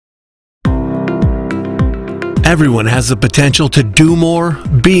Everyone has the potential to do more,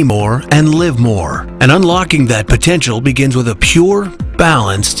 be more, and live more. And unlocking that potential begins with a pure,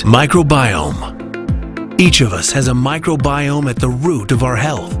 balanced microbiome. Each of us has a microbiome at the root of our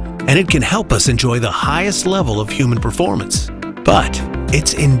health, and it can help us enjoy the highest level of human performance. But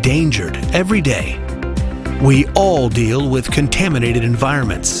it's endangered every day. We all deal with contaminated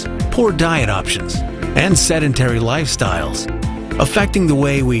environments, poor diet options, and sedentary lifestyles. Affecting the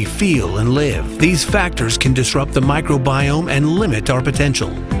way we feel and live, these factors can disrupt the microbiome and limit our potential.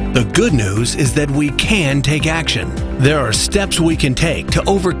 The good news is that we can take action. There are steps we can take to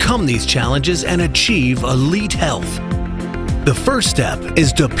overcome these challenges and achieve elite health. The first step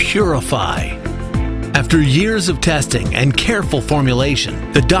is to purify. After years of testing and careful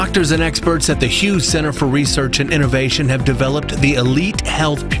formulation, the doctors and experts at the Hughes Center for Research and Innovation have developed the Elite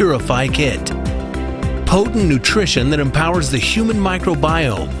Health Purify Kit. Potent nutrition that empowers the human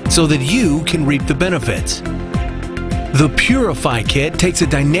microbiome so that you can reap the benefits. The Purify Kit takes a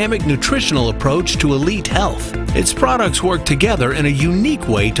dynamic nutritional approach to elite health. Its products work together in a unique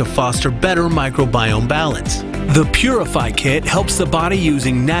way to foster better microbiome balance. The Purify Kit helps the body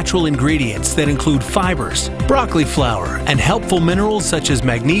using natural ingredients that include fibers, broccoli flour, and helpful minerals such as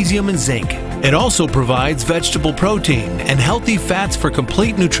magnesium and zinc. It also provides vegetable protein and healthy fats for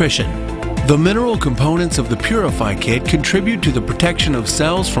complete nutrition. The mineral components of the Purify Kit contribute to the protection of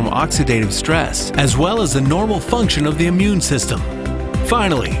cells from oxidative stress, as well as the normal function of the immune system.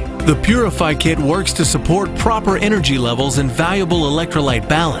 Finally, the Purify Kit works to support proper energy levels and valuable electrolyte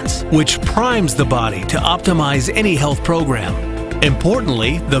balance, which primes the body to optimize any health program.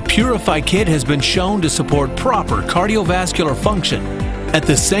 Importantly, the Purify Kit has been shown to support proper cardiovascular function. At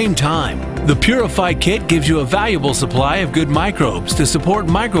the same time, the Purify Kit gives you a valuable supply of good microbes to support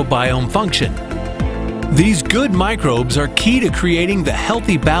microbiome function. These good microbes are key to creating the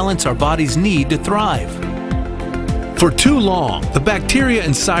healthy balance our bodies need to thrive. For too long, the bacteria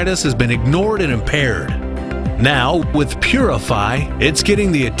inside us has been ignored and impaired. Now, with Purify, it's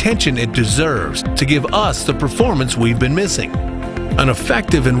getting the attention it deserves to give us the performance we've been missing. An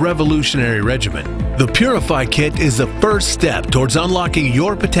effective and revolutionary regimen, the Purify Kit is the first step towards unlocking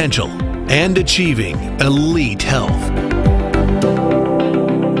your potential and achieving elite health.